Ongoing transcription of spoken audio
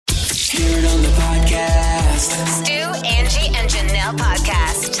Angie and Janelle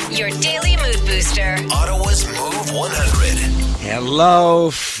podcast, your daily mood booster. Ottawa's Move 100.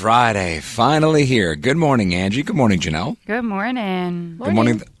 Hello, Friday. Finally here. Good morning, Angie. Good morning, Janelle. Good morning. Good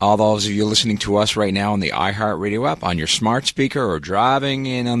morning, all those of you listening to us right now on the iHeartRadio app, on your smart speaker, or driving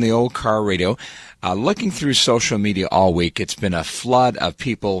in on the old car radio. Looking through social media all week, it's been a flood of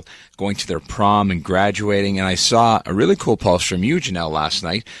people going to their prom and graduating, and I saw a really cool post from you, Janelle, last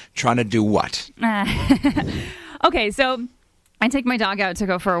night, trying to do what? Okay, so I take my dog out to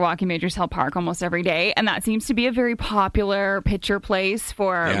go for a walk in Majors Hill Park almost every day, and that seems to be a very popular picture place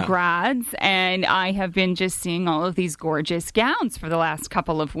for grads, and I have been just seeing all of these gorgeous gowns for the last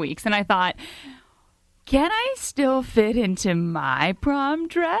couple of weeks, and I thought, can I still fit into my prom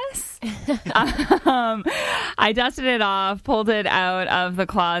dress? I dusted it off, pulled it out of the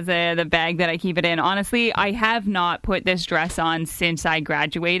closet, the bag that I keep it in. Honestly, I have not put this dress on since I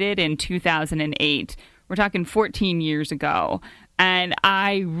graduated in 2008. We're talking 14 years ago. And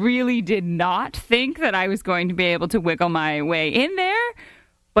I really did not think that I was going to be able to wiggle my way in there,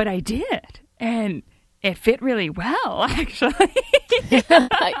 but I did. And it fit really well, actually.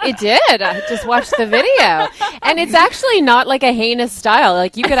 It did. I just watched the video. And it's actually not like a heinous style.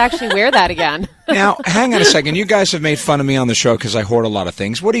 Like, you could actually wear that again. Now, hang on a second. You guys have made fun of me on the show because I hoard a lot of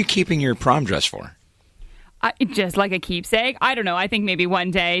things. What are you keeping your prom dress for? Just like a keepsake. I don't know. I think maybe one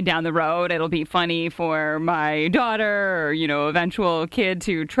day down the road it'll be funny for my daughter or, eventual kid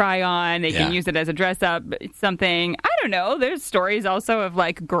to try on. They can use it as a dress up. It's something. I don't know. There's stories also of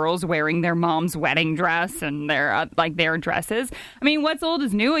like girls wearing their mom's wedding dress and their dresses. I mean, what's old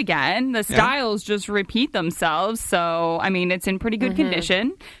is new again. The styles just repeat themselves. So, I mean, it's in pretty good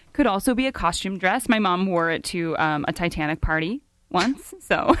condition. Could also be a costume dress. My mom wore it to a Titanic party once,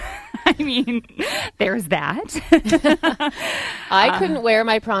 so I mean, there's that. I couldn't wear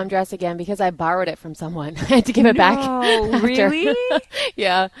my prom dress again because I borrowed it from someone. I had to give it back. Oh, really?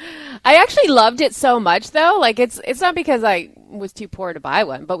 Yeah. I actually loved it so much, though. Like, it's not because I was too poor to buy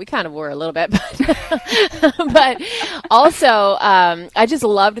one, but we kind of were a little bit. But also, I just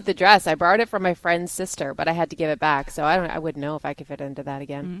loved the dress. I borrowed it from my friend's sister, but I had to give it back. So I wouldn't know if I could fit into that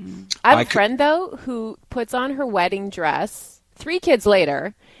again. I have a friend, though, who puts on her wedding dress 3 kids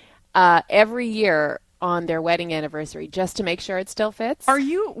later, every year on their wedding anniversary, just to make sure it still fits. Are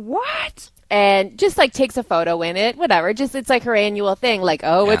you what? And just like takes a photo in it, whatever. Just it's like her annual thing. Like,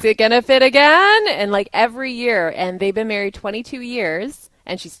 is it gonna fit again? And like every year, and they've been married 22 years,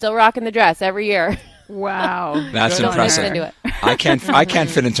 and she's still rocking the dress every year. Wow, that's impressive. Into it. I can't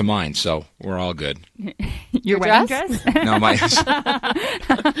fit into mine, so we're all good. Your wedding dress? No, my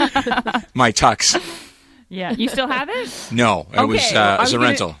tux. Yeah, you still have it? No, it was as a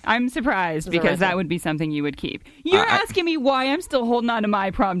rental. I'm surprised because that would be something you would keep. You're asking me why I'm still holding on to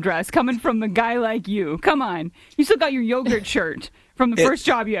my prom dress, coming from a guy like you. Come on, you still got your yogurt shirt from the first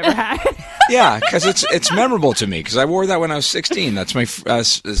job you ever had. Yeah, because it's memorable to me because I wore that when I was 16. That's my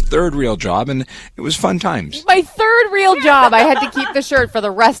third real job, and it was fun times. My third real job. I had to keep the shirt for the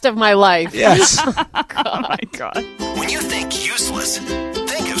rest of my life. Yes. Oh my God. When you think useless,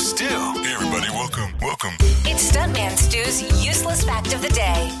 think of Stu. Hey everybody, welcome. It's Stuntman Stu's useless fact of the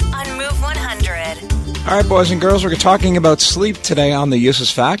day on Move 100. All right, boys and girls, we're talking about sleep today on the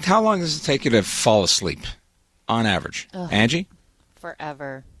useless fact. How long does it take you to fall asleep on average? Angie?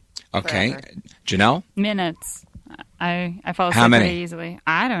 Forever. Okay. Forever. Janelle? Minutes. I fall asleep How many? pretty easily.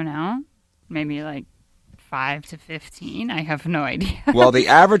 I don't know. Maybe like 5 to 15. I have no idea. Well, the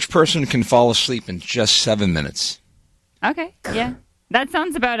average person can fall asleep in just 7 minutes. Okay. Yeah. That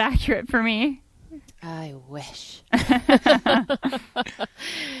sounds about accurate for me. I wish. The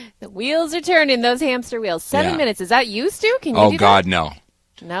wheels are turning, those hamster wheels. 7 minutes. Is that you, Stu? Can you do God, that? no.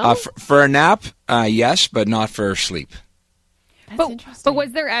 No? For a nap, yes, but not for sleep. That's interesting. But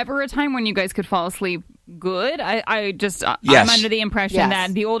was there ever a time when you guys could fall asleep good? Yes. I'm under the impression Yes.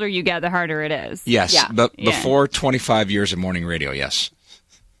 that the older you get, the harder it is. Yes, Yeah. but before 25 years of morning radio, yes.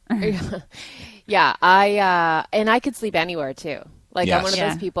 Yeah, and I could sleep anywhere, too. Like, I'm one of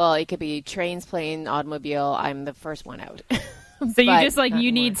those people, it could be trains, plane, automobile. I'm the first one out. So you just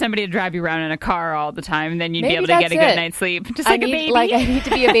you need somebody to drive you around in a car all the time, and then you'd be able to get a good night's sleep. Just like a baby. I need to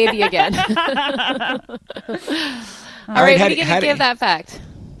be a baby again. All right, what are you going to give that fact?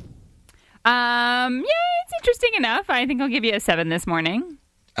 Yeah, it's interesting enough. I think I'll give you a 7 this morning.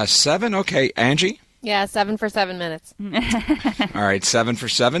 A 7? Okay. Angie? Yeah, 7 for 7 minutes. All right, 7 for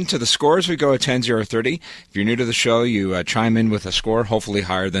 7. To the scores, we go at 10-0-30. If you're new to the show, you chime in with a score, hopefully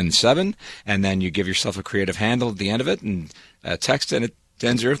higher than 7, and then you give yourself a creative handle at the end of it and text in at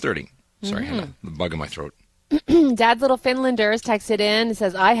 10-0-30. Sorry, I had a bug in my throat. Dad's Little Finlanders texted in and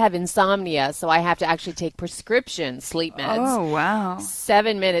says, I have insomnia, so I have to actually take prescription sleep meds. Oh, wow.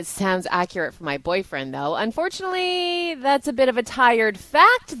 7 minutes sounds accurate for my boyfriend, though. Unfortunately, that's a bit of a tired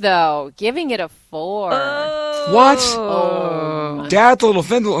fact, though. Giving it a 4. What? Oh. Dad, little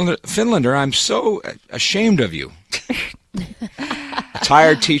Finlander, I'm so ashamed of you.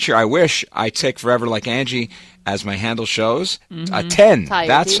 Tired teacher, I wish I take forever like Angie, as my handle shows. A 10. Tired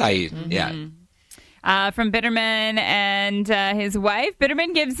That's teacher. how you, yeah. From Bitterman and his wife.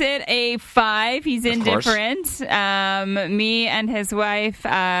 Bitterman gives it a 5. He's indifferent. Me and his wife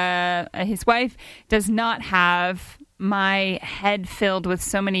does not have my head filled with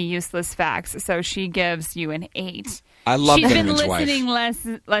so many useless facts, so she gives you an 8. I love She's been Bitterman's wife. listening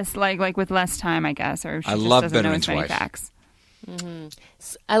less like with less time, I guess, or she I just love doesn't know Bitterman's as many wife. facts.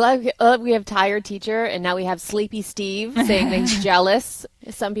 I love we have tired teacher, and now we have Sleepy Steve saying that he's jealous.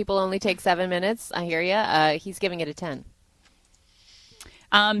 Some people only take 7 minutes. I hear you. He's giving it a 10.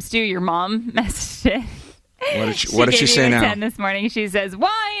 Stu, your mom messaged it. What did she say gave you a now? 10 this morning. She says,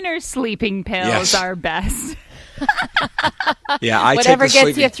 wine or sleeping pills Yes. are best. Yeah, I Whatever take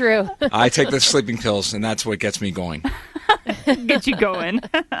the gets you through. I take the sleeping pills, and that's what gets me going. Get you going.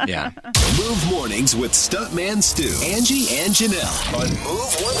 Yeah. Move mornings with Stuntman Stu, Angie, and Janelle on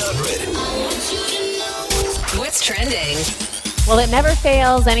Move 100. What's trending? Well, it never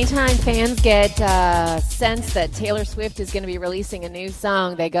fails. Anytime fans get sense that Taylor Swift is going to be releasing a new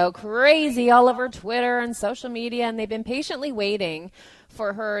song, they go crazy all over Twitter and social media, and they've been patiently waiting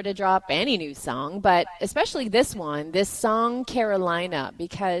for her to drop any new song, but especially this song Carolina,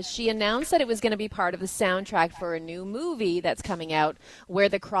 because she announced that it was going to be part of the soundtrack for a new movie that's coming out where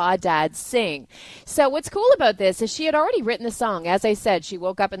the Crawdads sing. So what's cool about this is she had already written the song. As I said, she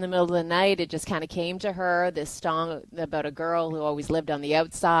woke up in the middle of the night. It just kind of came to her, this song about a girl who always lived on the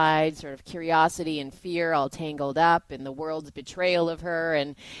outside, sort of curiosity and fear all tangled up in the world's betrayal of her.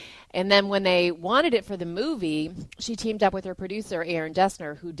 And then when they wanted it for the movie, she teamed up with her producer, Aaron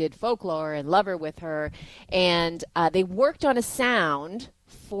Dessner, who did Folklore and Lover with her. And they worked on a sound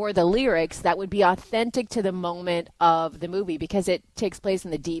for the lyrics that would be authentic to the moment of the movie, because it takes place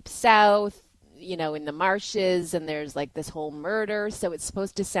in the Deep South, you know, in the marshes, and there's like this whole murder. So it's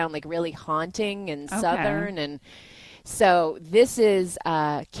supposed to sound like really haunting and southern. And so this is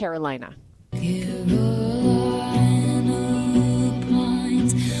Carolina.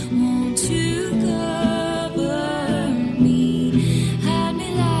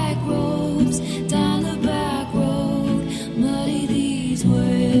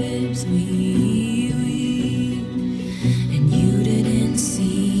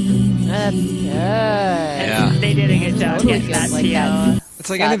 That's good. Yeah. They did a good job Totally getting good, that like to you. that It's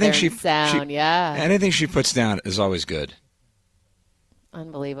like anything southern sound, anything she puts down is always good.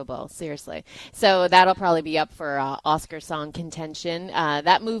 Unbelievable, seriously. So that'll probably be up for Oscar song contention.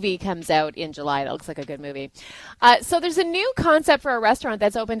 That movie comes out in July. That looks like a good movie. So there's a new concept for a restaurant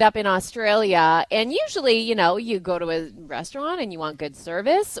that's opened up in Australia. And usually, you know, you go to a restaurant and you want good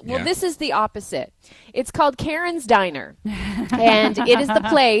service. Well, Yeah. This is the opposite. It's called Karen's Diner. And it is the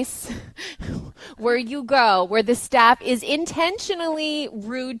place where you go, where the staff is intentionally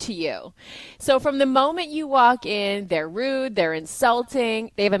rude to you. So from the moment you walk in, they're rude, they're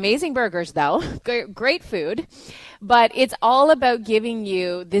insulting. They have amazing burgers, though. Great food. But it's all about giving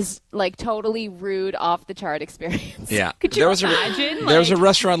you this, like, totally rude, off-the-chart experience. Yeah. Could you imagine? There was a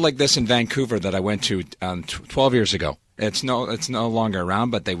restaurant like this in Vancouver that I went to 12 years ago. It's no longer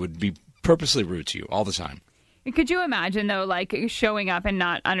around, but they would be purposely rude to you all the time. Could you imagine, though, like showing up and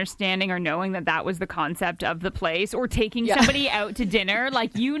not understanding or knowing that that was the concept of the place, or taking somebody out to dinner,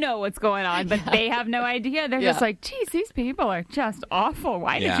 like, you know what's going on, but they have no idea. They're just like, geez, these people are just awful.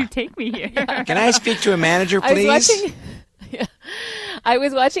 Why did you take me here? Can I speak to a manager, please? I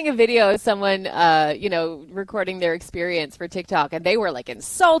was watching a video of someone, recording their experience for TikTok, and they were like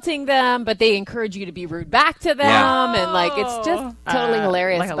insulting them, but they encourage you to be rude back to them, and like it's just totally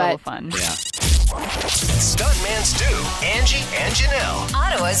hilarious. Like a little fun. Yeah. Stuntman Stu, Angie, and Janelle.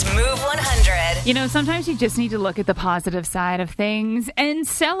 Ottawa's Move 100. You know, sometimes you just need to look at the positive side of things and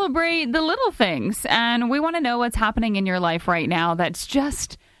celebrate the little things. And we want to know what's happening in your life right now that's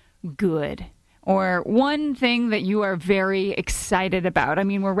just good. Or one thing that you are very excited about. I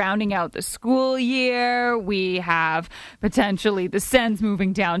mean, we're rounding out the school year. We have potentially the Sens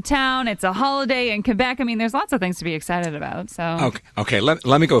moving downtown. It's a holiday in Quebec. I mean, there's lots of things to be excited about. So Okay.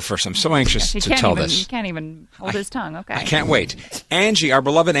 Let me go first. I'm so anxious to tell this. He can't even hold his tongue. Okay. I can't wait. Angie, our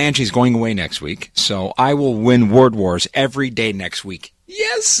beloved Angie's going away next week, so I will win Word Wars every day next week.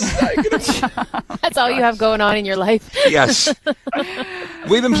 Yes. That's all you have going on in your life. Yes.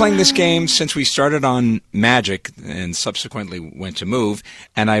 We've been playing this game since we started on Magic and subsequently went to Move,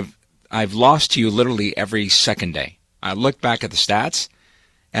 and I've lost to you literally every second day. I look back at the stats,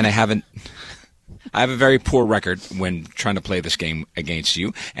 and I have a very poor record when trying to play this game against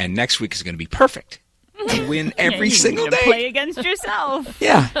you, and next week is going to be perfect. To win every single day. Play against yourself.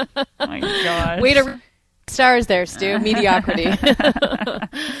 Yeah. Oh my gosh. Way to stars there, Stu. Mediocrity.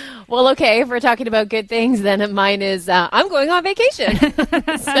 Well, okay, if we're talking about good things, then mine is I'm going on vacation.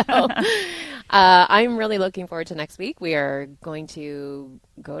 So I'm really looking forward to next week. We are going to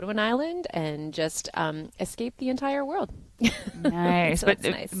go to an island and just escape the entire world. Nice. So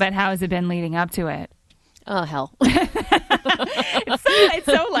nice. But how has it been leading up to it? Oh, hell. It's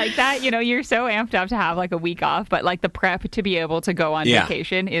so like that. You know, you're so amped up to have like a week off, but like the prep to be able to go on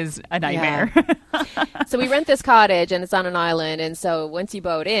vacation is a nightmare. Yeah. So we rent this cottage and it's on an island. And so once you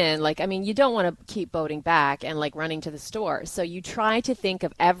boat in, like, I mean, you don't want to keep boating back and like running to the store. So you try to think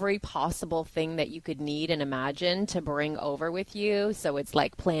of every possible thing that you could need and imagine to bring over with you. So it's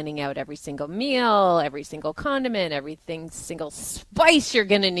like planning out every single meal, every single condiment, single spice you're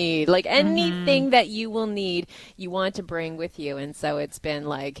going to need, like anything that you will need, you want to bring with you. And so it's been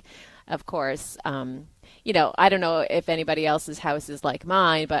like, of course, you know, I don't know if anybody else's house is like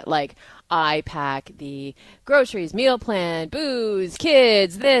mine, but like I pack the groceries, meal plan, booze,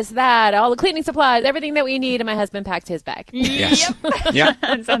 kids, this, that, all the cleaning supplies, everything that we need, and my husband packed his bag. Yes. Yep. Yeah.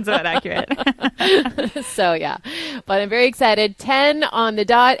 That sounds about accurate. So yeah, but I'm very excited. 10 on the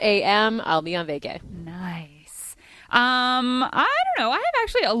dot a.m. I'll be on vacay. Nice. I don't know. I have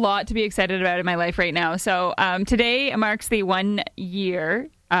actually a lot to be excited about in my life right now. So today marks the 1 year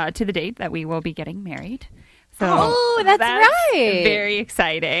to the date that we will be getting married. So that's right. Very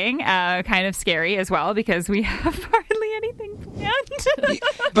exciting. Kind of scary as well because we have hardly anything planned.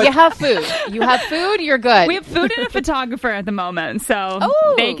 But you have food. You have food. You're good. We have food and a photographer at the moment, so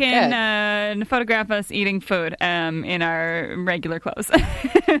they can photograph us eating food in our regular clothes.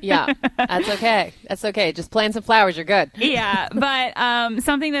 Yeah, that's okay. That's okay. Just plant some flowers. You're good. Yeah, but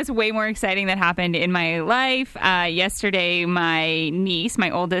something that's way more exciting that happened in my life yesterday. My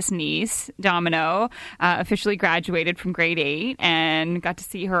oldest niece, Domino, officially graduated from grade 8 and got to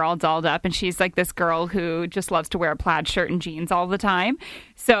see her all dolled up. And she's like this girl who just loves to wear a plaid shirt and jeans all the time.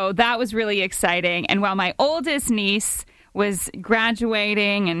 So that was really exciting. And while my oldest niece was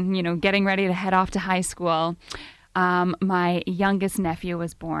graduating and, you know, getting ready to head off to high school, my youngest nephew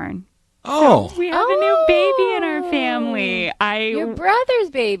was born. Oh. So we have a new baby in our family. Your brother's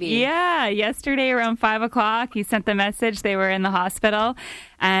baby. Yeah. Yesterday around 5 o'clock, he sent the message. They were in the hospital.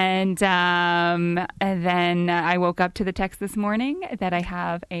 And then I woke up to the text this morning that I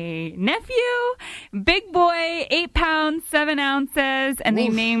have a nephew, big boy, 8 pounds, 7 ounces, and they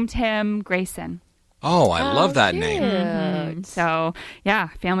named him Grayson. Oh, I love that cute. name. Mm-hmm. So, yeah,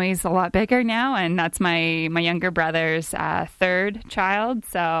 family's a lot bigger now, and that's my younger brother's third child.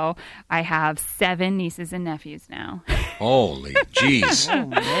 So I have 7 nieces and nephews now. Holy jeez. Oh,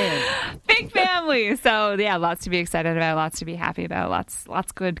 man. Big family. So, yeah, lots to be excited about, lots to be happy about,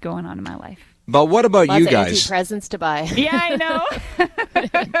 lots good going on in my life. But what about Lots you of guys? empty presents to buy. Yeah, I know.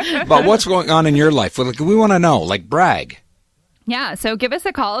 But what's going on in your life? We want to know. Like, brag. Yeah, so give us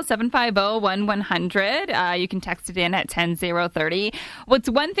a call, 750-1100. You can text it in at 10030. What's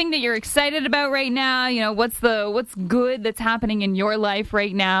one thing that you're excited about right now? You know, what's good that's happening in your life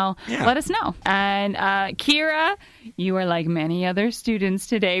right now? Yeah. Let us know. And Kira, you are like many other students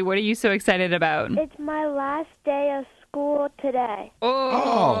today. What are you so excited about? It's my last day of school today.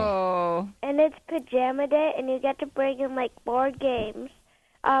 Oh. And it's pajama day, and you get to bring in, like, board games.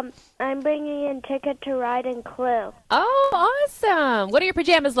 I'm bringing in Ticket to Ride and Clue. Oh, awesome. What do your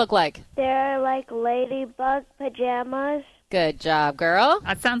pajamas look like? They're like ladybug pajamas. Good job, girl.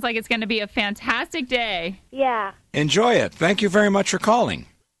 That sounds like it's going to be a fantastic day. Yeah. Enjoy it. Thank you very much for calling.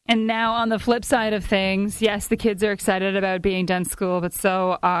 And now on the flip side of things, yes, the kids are excited about being done school, but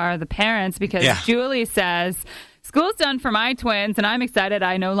so are the parents because Julie says, school's done for my twins, and I'm excited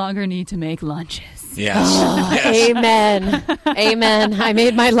I no longer need to make lunches. Yes. Yes. Amen. Amen. I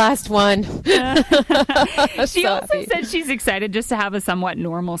made my last one. She also said she's excited just to have a somewhat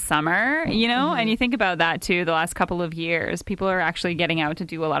normal summer, you know? And you think about that, too, the last couple of years. People are actually getting out to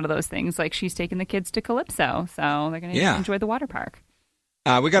do a lot of those things. Like she's taking the kids to Calypso, so they're going to enjoy the water park.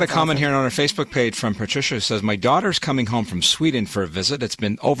 We got a comment here on our Facebook page from Patricia who says, my daughter's coming home from Sweden for a visit. It's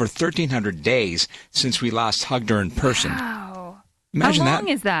been over 1,300 days since we last hugged her in person. Wow. Imagine How long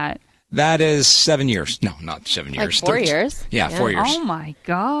is that? That is 7 years. No, not 7 years. Like 4 years? Yeah, 4 years. Oh, my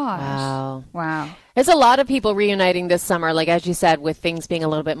gosh. Wow. Wow. There's a lot of people reuniting this summer, like as you said, with things being a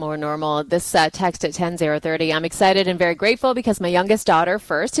little bit more normal. This text at 10:30. I'm excited and very grateful because my youngest daughter,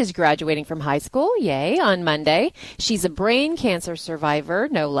 First, is graduating from high school. Yay, on Monday. She's a brain cancer survivor,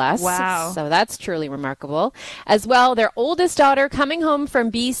 no less. Wow. So that's truly remarkable. As well, their oldest daughter coming home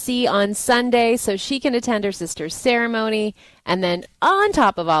from BC on Sunday so she can attend her sister's ceremony. And then on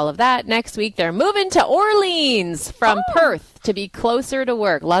top of all of that, next week they're moving to Orleans from Perth to be closer to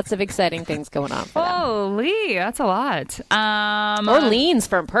work. Lots of exciting things going on for them. Holy, that's a lot. Orleans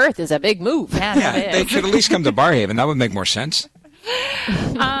from Perth is a big move. Yeah, They should at least come to Barhaven. That would make more sense.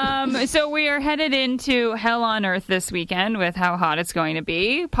 So we are headed into hell on earth this weekend with how hot it's going to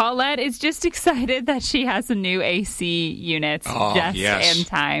be. Paulette is just excited that she has some new AC units in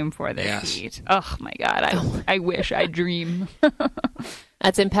time for this heat. Oh my God, I wish I dream.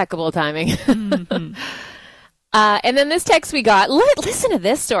 That's impeccable timing. Mm-hmm. And then this text we got, listen to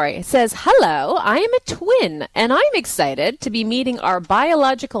this story. It says, hello, I am a twin, and I'm excited to be meeting our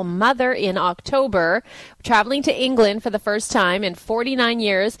biological mother in October, traveling to England for the first time in 49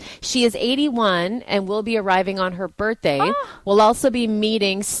 years. She is 81 and will be arriving on her birthday. We'll also be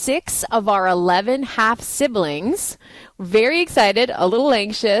meeting 6 of our 11 half-siblings. Very excited, a little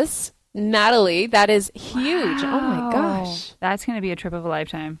anxious. Natalie, that is huge. Wow. Oh, my gosh. That's going to be a trip of a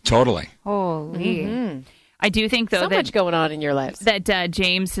lifetime. Totally. Holy. Mm-hmm. I do think, though, so much going on in your lives. That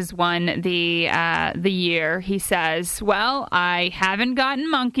James has won the year. He says, well, I haven't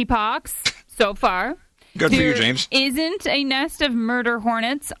gotten monkeypox so far. Good for you, James. Isn't a nest of murder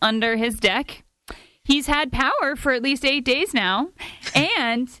hornets under his deck. He's had power for at least 8 days now.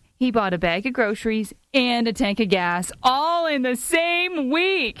 And he bought a bag of groceries and a tank of gas all in the same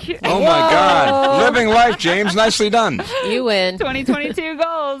week. Oh, my God. Living life, James. Nicely done. You win. 2022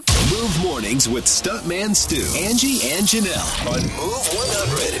 goals. Move Mornings with Stuntman Stu, Angie, and Janelle on Move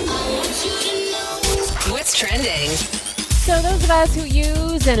 100. What's trending? So those of us who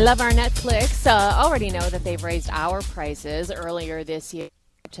use and love our Netflix already know that they've raised our prices earlier this year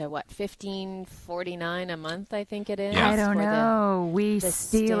to $15.49 a month, I think it is. Yeah. I don't know. We the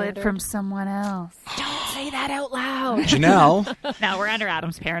steal standard. it from someone else. Don't say that out loud. Janelle. No, we're under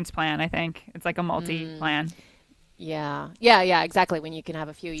Adam's parents' plan, I think. It's like a multi-plan. Yeah, exactly, when you can have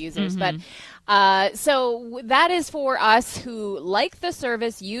a few users. But so that is for us who like the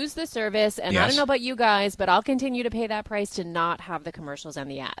service, use the service, and I don't know about you guys, but I'll continue to pay that price to not have the commercials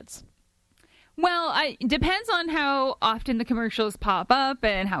and the ads. Well, it depends on how often the commercials pop up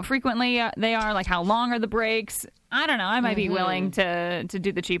and how frequently they are, like how long are the breaks. I don't know. I might be willing to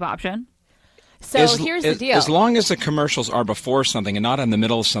do the cheap option. So here's the deal. As long as the commercials are before something and not in the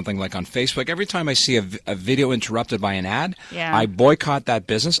middle of something, like on Facebook, every time I see a video interrupted by an ad, I boycott that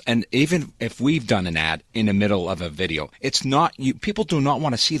business. And even if we've done an ad in the middle of a video, it's not people do not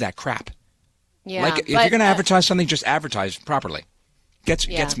want to see that crap. Yeah, like if you're going to advertise something, just advertise properly. Gets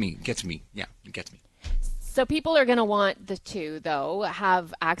me. Yeah, it gets me. So people are going to want the two, though,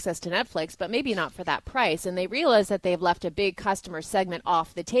 have access to Netflix, but maybe not for that price. And they realize that they've left a big customer segment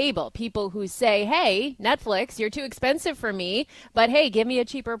off the table. People who say, hey, Netflix, you're too expensive for me, but hey, give me a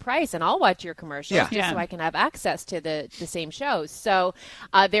cheaper price and I'll watch your commercials so I can have access to the same shows. So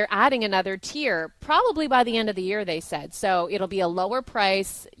they're adding another tier, probably by the end of the year, they said. So it'll be a lower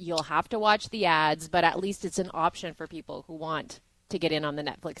price. You'll have to watch the ads, but at least it's an option for people who want to get in on the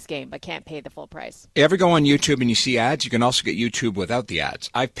Netflix game but can't pay the full price. You ever go on YouTube and you see ads? You can also get YouTube without the ads.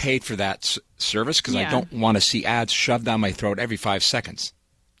 I've paid for that service because I don't want to see ads shoved down my throat every 5 seconds.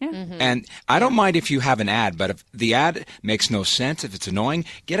 Yeah. And I don't mind if you have an ad, but if the ad makes no sense, if it's annoying,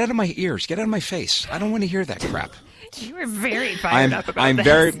 get out of my ears, get out of my face. I don't want to hear that crap. You were very fired up about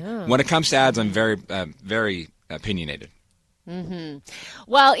this. this. When it comes to ads, I'm very, very opinionated. Mm-hmm.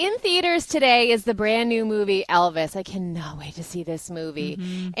 Well, in theaters today is the brand new movie Elvis. I cannot wait to see this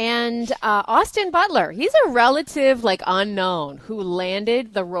movie. And Austin Butler, he's a relative unknown who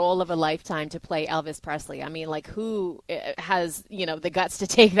landed the role of a lifetime to play Elvis Presley. I mean, who has, the guts to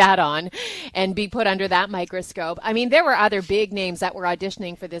take that on and be put under that microscope? I mean, there were other big names that were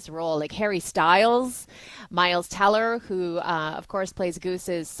auditioning for this role, like Harry Styles, Miles Teller, who, of course, plays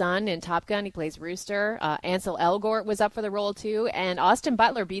Goose's son in Top Gun. He plays Rooster. Ansel Elgort was up for the role, too, and Austin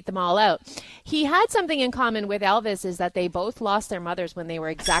Butler beat them all out. He had something in common with Elvis, is that they both lost their mothers when they were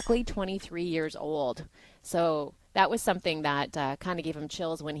exactly 23 years old. So that was something that kind of gave him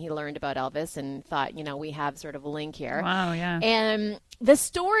chills when he learned about Elvis and thought, we have sort of a link here. Wow, yeah. And the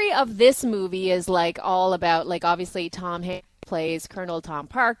story of this movie is all about, obviously Tom Hanks plays Colonel Tom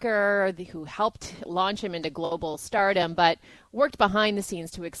Parker, who helped launch him into global stardom, but worked behind the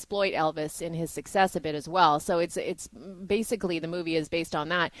scenes to exploit Elvis in his success a bit as well. So it's basically, the movie is based on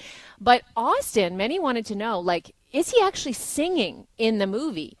that. But Austin, many wanted to know, like, is he actually singing in the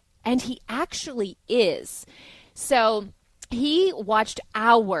movie? And he actually is. So he watched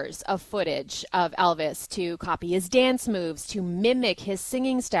hours of footage of Elvis to copy his dance moves, to mimic his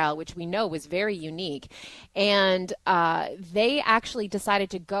singing style, which we know was very unique. And they actually decided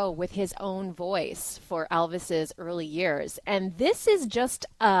to go with his own voice for Elvis's early years. And this is just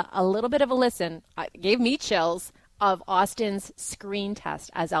a little bit of a listen. It gave me chills of Austin's screen test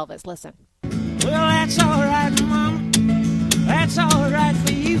as Elvis. Listen. Well, that's all right, Mama. That's all right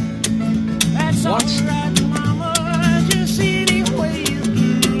for you. That's all right, Mama. Just any way you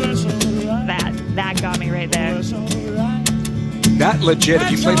do. That's all right. That got me right there. That's all right. That legit,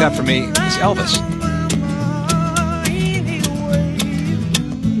 if you play that for me, is Elvis.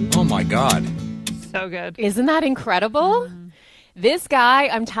 Oh my God. So good. Isn't that incredible? This guy,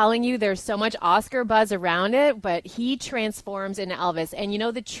 I'm telling you, there's so much Oscar buzz around it, but he transforms into Elvis. And you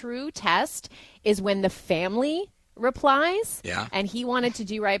know, the true test is when the family replies. Yeah. And he wanted to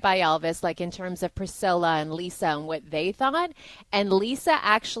do right by Elvis, like in terms of Priscilla and Lisa and what they thought. And Lisa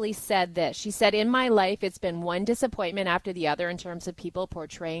actually said this. She said, in my life, it's been one disappointment after the other in terms of people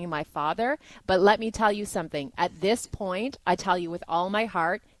portraying my father. But let me tell you something. At this point, I tell you with all my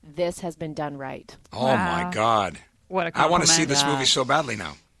heart, this has been done right. Oh Wow. my God. What a I compliment. want to see this movie so badly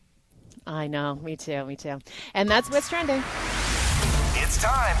now. I know. Me too. Me too. And that's what's trending. It's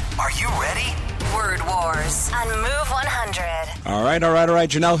time. Are you ready? Word Wars on Move 100. All right.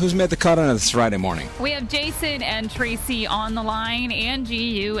 Janelle, who's made the cut on this Friday morning? We have Jason and Tracy on the line. Angie,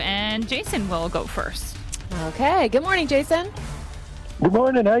 you and Jason will go first. Okay. Good morning, Jason. Good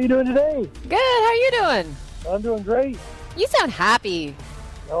morning. How you doing today? Good. How are you doing? I'm doing great. You sound happy.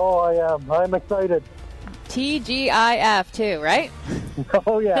 Oh, I am. I'm excited. TGIF too, right?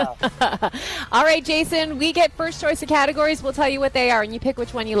 Oh, yeah. All right, Jason, we get first choice of categories. We'll tell you what they are, and you pick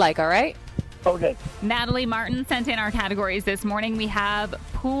which one you like, all right? Okay. Natalie Martin sent in our categories this morning. We have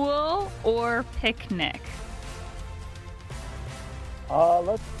pool or picnic.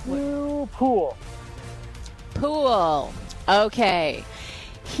 Let's do pool. Pool. Okay.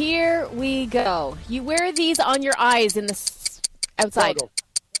 Here we go. You wear these on your eyes in the outside. Goggles.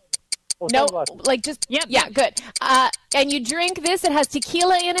 Oh, No, sunglasses. like just, Yep. yeah, good. And you drink this. It has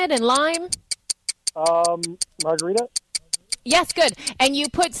tequila in it and lime. Margarita, Yes, good. And you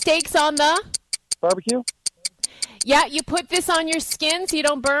put steaks on the, barbecue, yeah, you put this on your skin so you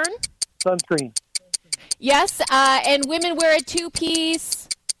don't burn. sunscreen, Yes, and women wear a two-piece.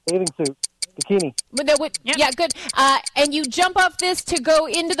 bathing suit, bikini, Yep. Yeah, good. And you jump off this to go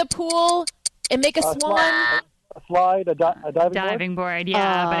into the pool and make a swan. a slide, a diving board. Diving board,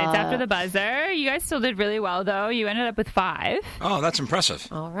 yeah, but it's after the buzzer. You guys still did really well, though. You ended up with 5. Oh, that's impressive.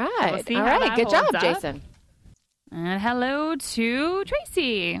 All right. We'll see All how right. that Good job, holds up. Jason. And hello to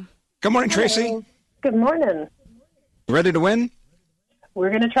Tracy. Good morning, Tracy. Good morning. Ready to win? We're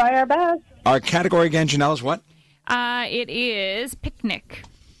going to try our best. Our category again, Janelle, is what? It is picnic.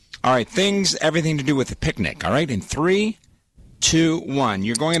 All right, everything to do with the picnic. All right, in 3, 2, 1.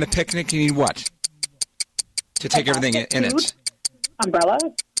 You're going on a picnic. You need what? To take everything in it. Umbrella.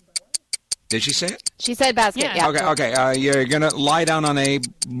 Did she say it? She said basket. Yeah. Yeah. Okay. You're going to lie down on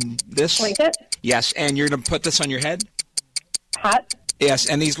this? Blanket. Yes, and you're going to put this on your head? Hat. Yes,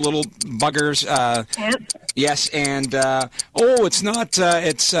 and these little buggers. Pants. Yes, and, it's not,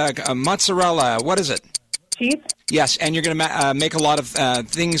 it's mozzarella. What is it? Cheese. Yes, and you're going to make a lot of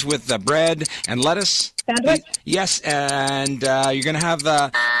things with bread and lettuce. Sandwich. Yes, and you're going to have...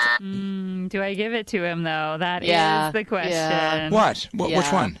 Do I give it to him, though? That is Yeah. the question. Yeah. What? Which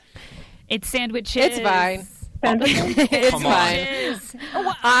Yeah. one? It's sandwiches. It's fine. Sandwich. It's Come on. fine. Sandwiches.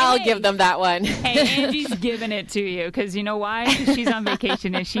 Oh, I'll hey. give them that one. Hey, Angie's giving it to you because you know why? 'Cause she's on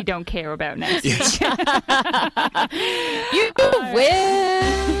vacation and she don't care about next week. You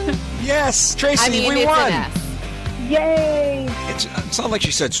win. Yes, Tracy, I mean, we it's won. an S. Yay. It's not like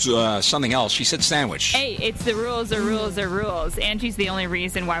she said something else. She said sandwich. Hey, it's the rules are rules are rules. Angie's the only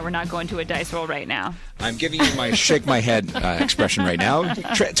reason why we're not going to a dice roll right now. I'm giving you my shake my head expression right now.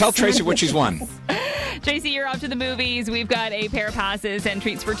 Tell Tracy what she's won. Tracy, you're off to the movies. We've got a pair of passes and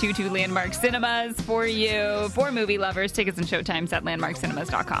treats for 2 Landmark Cinemas for you. For movie lovers, tickets and showtimes at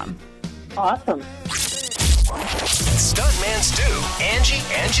landmarkcinemas.com. Awesome. Stuntman Stu, Angie,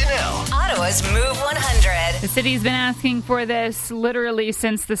 and Janelle. Ottawa's Move 100. The city's been asking for this literally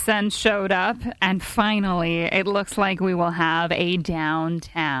since the Sens showed up, and finally, it looks like we will have a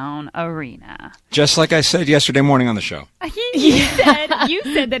downtown arena. Just like I said yesterday morning on the show. You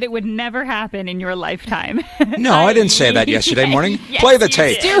said that it would never happen in your lifetime. No, I didn't say that yesterday morning. Yes, Play the you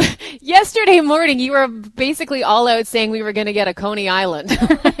tape. did. Yesterday morning, you were basically all out saying we were going to get a Coney Island.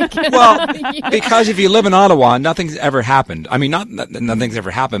 Well, because if you live in Ottawa, nothing's ever happened. I mean, not nothing's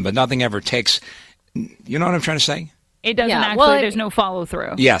ever happened, but nothing ever takes. You know what I'm trying to say? It doesn't Yeah, actually. well, there's no follow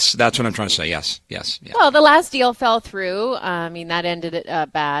through. Yes, that's what I'm trying to say. Yes. Yeah. Well, the last deal fell through. I mean, that ended it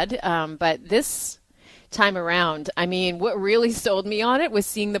bad. But this time around, I mean, what really sold me on it was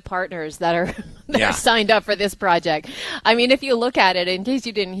seeing the partners that are signed up for this project. I mean, if you look at it, in case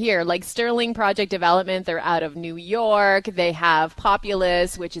you didn't hear, like Sterling Project Development, they're out of New York. They have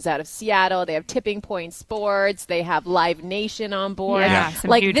Populous, which is out of Seattle. They have Tipping Point Sports. They have Live Nation on board. some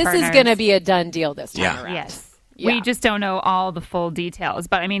Like, huge this partners. is going to be a done deal this time around. Yes. Yeah. We just don't know all the full details,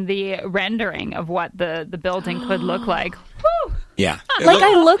 but I mean the rendering of what the building could look like. Whew. Yeah. Like,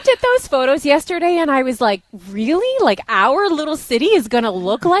 I looked at those photos yesterday and I was like, really? Like, our little city is going to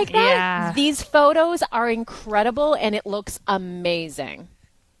look like that? Yeah. These photos are incredible and it looks amazing.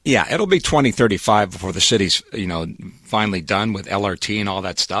 Yeah, it'll be 2035 before the city's, finally done with LRT and all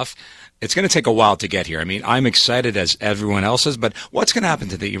that stuff. It's going to take a while to get here. I mean, I'm excited as everyone else is, but what's going to happen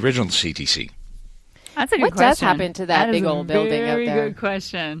to the original CTC? That's a good What question. does happen to that big is a old building out very there? good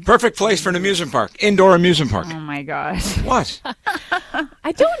question. Perfect place for an amusement park, indoor amusement park. Oh my gosh. What?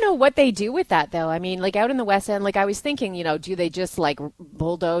 I don't know what they do with that, though. I mean, like, out in the West End, like, I was thinking, do they just, like,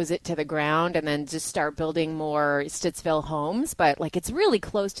 bulldoze it to the ground and then just start building more Stittsville homes? But, like, it's really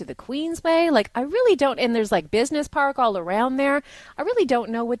close to the Queensway. Like, I really don't, and there's, like, business park all around there. I really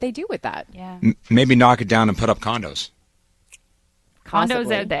don't know what they do with that. Yeah. Maybe knock it down and put up condos. Condos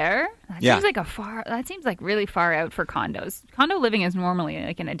Possibly. out there? That seems like really far out for condos. Condo living is normally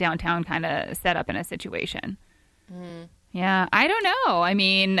like in a downtown kind of setup in a situation. Yeah, I don't know. I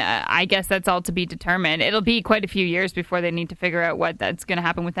mean, I guess that's all to be determined. It'll be quite a few years before they need to figure out what that's going to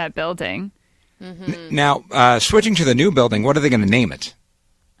happen with that building. Now, switching to the new building, what are they going to name it?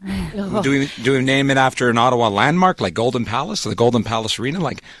 Do we name it after an Ottawa landmark like Golden Palace, or the Golden Palace Arena?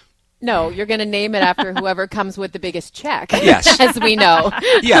 Like, No, you're going to name it after whoever comes with the biggest check. Yes. As we know.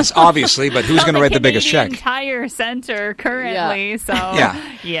 Yes, obviously, but who's going to write the biggest check? Canadian Tire Center currently, so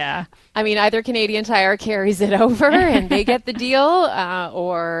yeah. I mean, either Canadian Tire carries it over and they get the deal,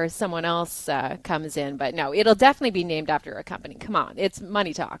 or someone else comes in. But no, it'll definitely be named after a company. Come on, it's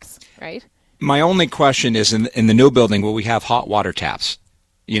money talks, right? My only question is, in the new building, will we have hot water taps?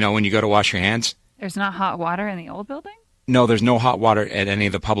 When you go to wash your hands? There's not hot water in the old building? No, there's no hot water at any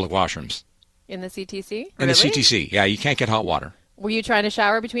of the public washrooms. In the CTC? In the CTC, yeah, you can't get hot water. Were you trying to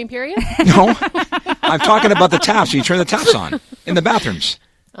shower between periods? No, I'm talking about the taps. You turn the taps on in the bathrooms.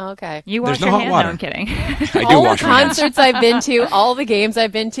 Okay. You wash There's no your hot hands? water. No, I'm kidding. I do All the wash my hands. concerts I've been to, all the games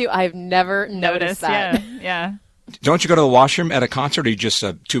I've been to, I've never noticed that. Yeah. Don't you go to the washroom at a concert, or are you just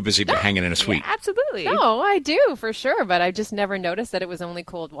too busy hanging in a suite? Yeah, absolutely. No, I do, for sure, but I just never noticed that it was only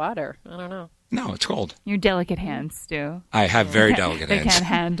cold water. I don't know. No, it's cold. Your delicate hands, Stu. I have very delicate They hands. can't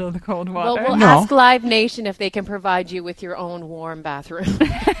handle the cold Well, water. we'll No. ask Live Nation if they can provide you with your own warm bathroom.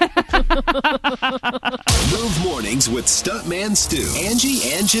 Move mornings with Stuntman Stu,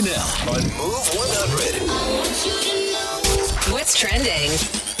 Angie, and Janelle on Move 100. What's trending?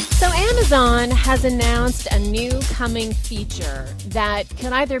 So Amazon has announced a new coming feature that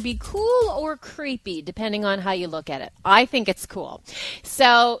can either be cool or creepy, depending on how you look at it. I think it's cool.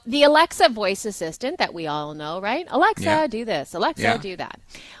 So the Alexa voice assistant that we all know, right? Alexa, do this. Alexa, do that.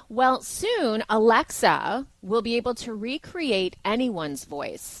 Well, soon Alexa will be able to recreate anyone's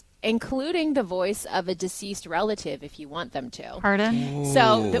voice, including the voice of a deceased relative if you want them to. Pardon?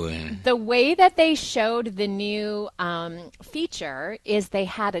 So the way that they showed the new feature is they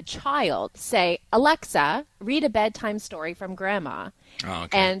had a child say, Alexa, read a bedtime story from Grandma. Oh,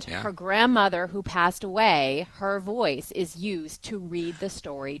 okay. And her grandmother who passed away, her voice is used to read the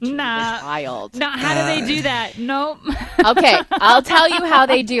story to the child. No, how do they do that? Nope. Okay, I'll tell you how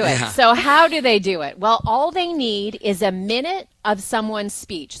they do it. So how do they do it? Well, all they need is a minute of someone's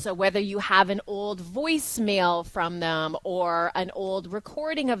speech. So whether you have an old voicemail from them or an old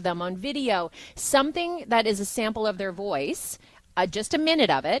recording of them on video, something that is a sample of their voice, just a minute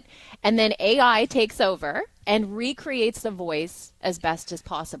of it, and then AI takes over and recreates the voice as best as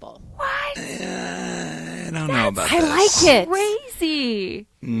possible. What? don't know about I this. like it. Crazy.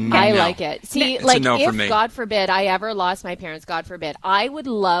 I like it. See, It's a like no for if, me. God forbid, I ever lost my parents, God forbid, I would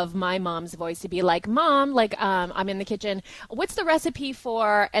love my mom's voice to be like, Mom, like, I'm in the kitchen. What's the recipe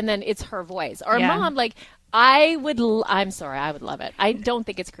for? And then it's her voice. Or Yeah. Mom, like, I'm sorry, I would love it. I don't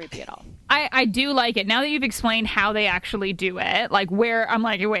think it's creepy at all. I do like it. Now that you've explained how they actually do it, like where I'm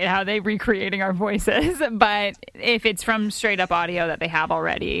like, wait, how are they recreating our voices? But if it's from straight up audio that they have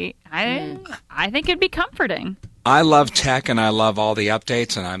already, I think it'd be comforting. I love tech and I love all the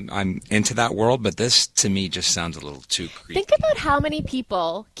updates, and I'm into that world. But this, to me, just sounds a little too creepy. Think about how many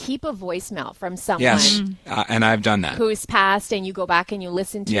people keep a voicemail from someone Yes, and I've done that. who's passed, and you go back and you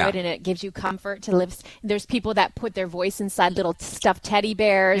listen to Yeah. it, and it gives you comfort to live. There's people that put their voice inside little stuffed teddy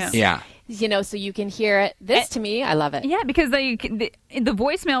bears. Yeah. You know, so you can hear it. This, to me, I love it. Yeah, because the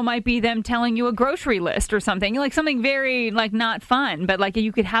voicemail might be them telling you a grocery list or something, like something very like not fun, but like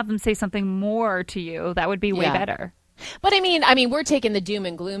you could have them say something more to you. That would be way Yeah. better. But I mean, we're taking the doom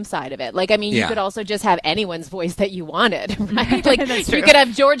and gloom side of it. Like, I mean, you Yeah. could also just have anyone's voice that you wanted, right? Like, That's you true. could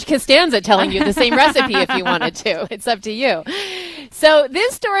have George Costanza telling you the same recipe if you wanted to. It's up to you. So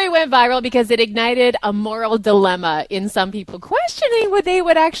this story went viral because it ignited a moral dilemma in some people, questioning what they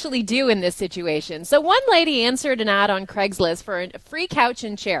would actually do in this situation. So one lady answered an ad on Craigslist for a free couch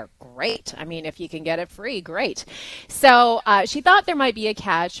and chair. Great. I mean, if you can get it free, great. So she thought there might be a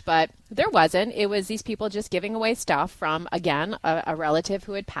catch, but there wasn't. It was these people just giving away stuff from, again, a relative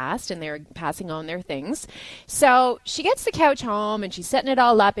who had passed, and they were passing on their things. So she gets the couch home, and she's setting it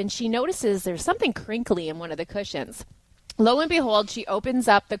all up, and she notices there's something crinkly in one of the cushions. Lo and behold, she opens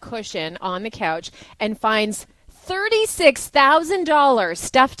up the cushion on the couch and finds $36,000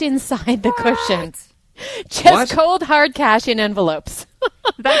 stuffed inside the cushion. Just What? cold, hard cash in envelopes.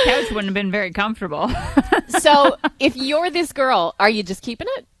 That couch wouldn't have been very comfortable. So if you're this girl, are you just keeping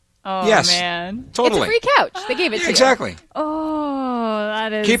it? Oh, Yes. man. Totally. It's a free couch. They gave it to you. Exactly. Oh,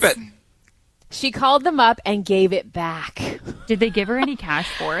 that is... Keep it. She called them up and gave it back. Did they give her any cash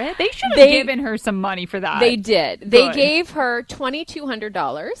for it? They should have They- given her some money for that. They did. They Good. gave her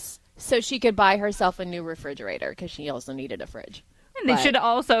 $2,200 so she could buy herself a new refrigerator because she also needed a fridge. And they But- should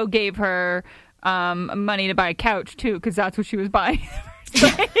also gave her money to buy a couch, too, because that's what she was buying.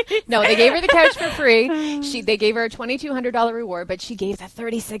 No, they gave her the couch for free. They gave her a $2,200 reward, but she gave the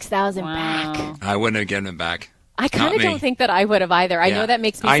 $36,000 back. I wouldn't have given it back. I kind Not of me. don't think that I would have either. I Yeah. know that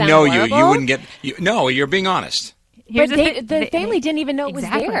makes me I sound know horrible. you wouldn't get. No, you're being honest. Here's But the family didn't even know it was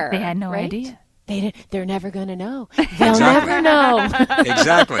Exactly. there. They had no right? idea. They're never going to know. They'll Exactly. never know.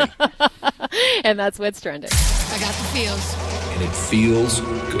 Exactly. And that's what's trending. I got the feels. And it feels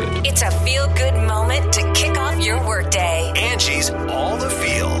good. It's a feel-good moment to kick off your workday. Angie's All the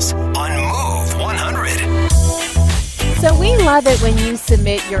Feels on Move 100. So we love it when you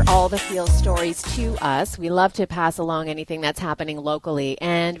submit your All the Feel stories to us. We love to pass along anything that's happening locally.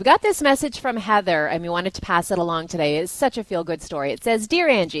 And we got this message from Heather, and we wanted to pass it along today. It's such a feel-good story. It says, Dear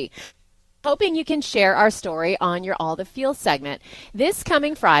Angie, hoping you can share our story on your All the Feel segment. This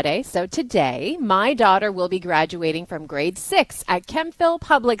coming Friday, so today, my daughter will be graduating from grade 6 at Kempville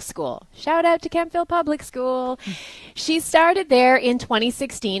Public School. Shout out to Kempville Public School. She started there in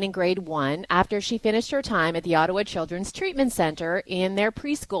 2016 in grade 1 after she finished her time at the Ottawa Children's Treatment Center in their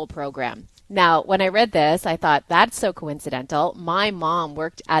preschool program. Now, when I read this, I thought, that's so coincidental. My mom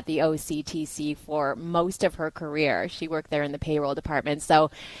worked at the OCTC for most of her career. She worked there in the payroll department,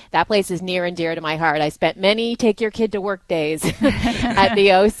 so that place is near and dear to my heart. I spent many take your kid to work days at the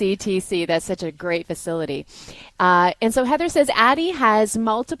OCTC. That's such a great facility. And so Heather says, Addie has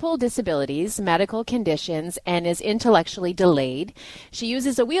multiple disabilities, medical conditions, and is intellectually delayed. She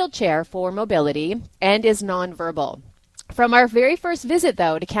uses a wheelchair for mobility and is nonverbal. From our very first visit,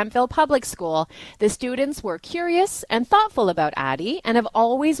 though, to Kempville Public School, the students were curious and thoughtful about Addie and have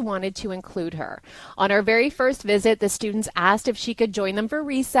always wanted to include her. On our very first visit, the students asked if she could join them for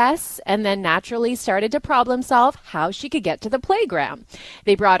recess and then naturally started to problem solve how she could get to the playground.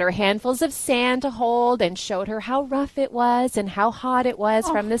 They brought her handfuls of sand to hold and showed her how rough it was and how hot it was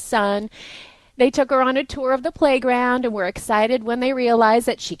from the sun. They took her on a tour of the playground and were excited when they realized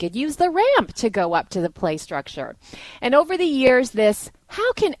that she could use the ramp to go up to the play structure. And over the years, this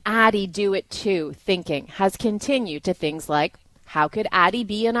 "how can Addie do it too" thinking has continued to things like, how could Addie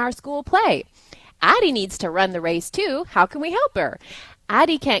be in our school play? Addie needs to run the race too. How can we help her?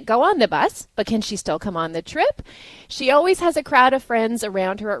 Addie can't go on the bus, but can she still come on the trip? She always has a crowd of friends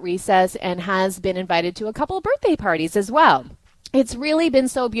around her at recess and has been invited to a couple of birthday parties as well. It's really been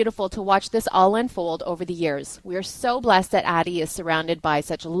so beautiful to watch this all unfold over the years. We are so blessed that Addie is surrounded by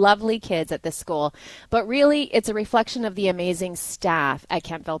such lovely kids at this school, but really it's a reflection of the amazing staff at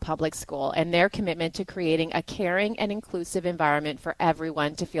Kentville Public School and their commitment to creating a caring and inclusive environment for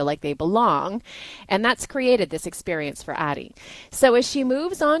everyone to feel like they belong, and that's created this experience for Addie. So as she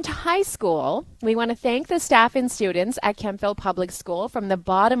moves on to high school, we want to thank the staff and students at Kentville Public School from the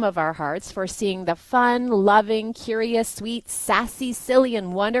bottom of our hearts for seeing the fun, loving, curious, sweet, sassy, silly,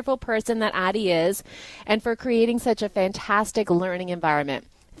 and wonderful person that Addie is, and for creating such a fantastic learning environment.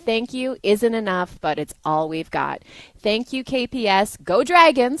 Thank you isn't enough, but it's all we've got. Thank you, KPS. Go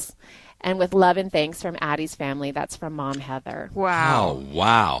Dragons! And with love and thanks from Addie's family. That's from Mom Heather. Wow. Oh,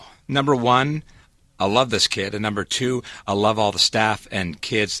 wow. Number one, I love this kid. And number two, I love all the staff and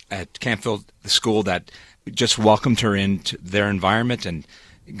kids at Kentville School that just welcomed her into their environment and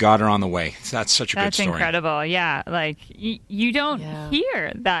got her on the way. That's such a good story. That's incredible. Yeah, like you don't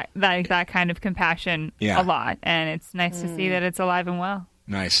hear that kind of compassion a lot, and it's nice to see that it's alive and well.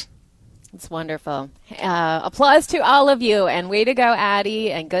 Nice. It's wonderful. Applause to all of you, and way to go,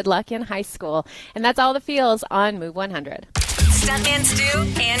 Addie, and good luck in high school. And that's all the feels on Move 100. Stuntman Stu,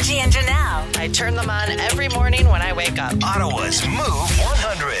 Angie, and Janelle. I turn them on every morning when I wake up. Ottawa's Move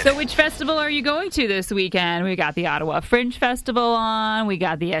 100. So which festival are you going to this weekend? We got the Ottawa Fringe Festival on. We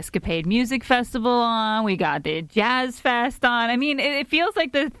got the Escapade Music Festival on. We got the Jazz Fest on. I mean, it feels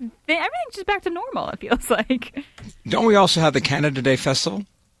like everything's just back to normal, it feels like. Don't we also have the Canada Day Festival?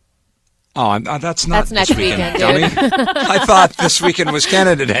 Oh, that's not That's next this weekend, weekend, dummy. I thought this weekend was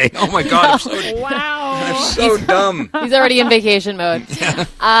Canada Day. Oh, my God. I'm so dumb. He's already in vacation mode.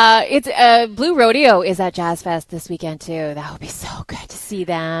 It's Blue Rodeo is at Jazz Fest this weekend, too. That would be so good to see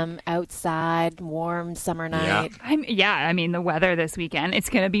them outside, warm summer night. I mean, the weather this weekend, it's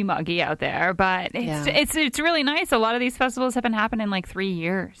going to be muggy out there, but it's really nice. A lot of these festivals have been happening in like 3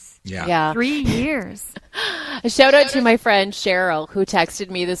 years. Yeah. 3 years. A shout out to my friend Cheryl, who texted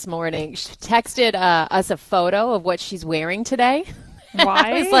me this morning. She texted us a photo of what she's wearing today. Why?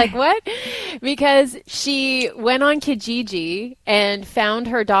 I was like, what? Because she went on Kijiji and found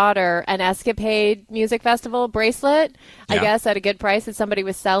her daughter an Escapade Music Festival bracelet, I guess at a good price that somebody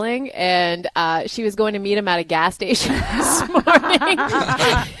was selling, and she was going to meet him at a gas station this morning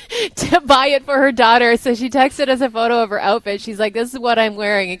to buy it for her daughter. So she texted us a photo of her outfit. She's like, this is what I'm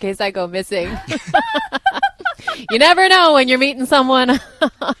wearing in case I go missing. You never know when you're meeting someone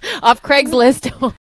off Craigslist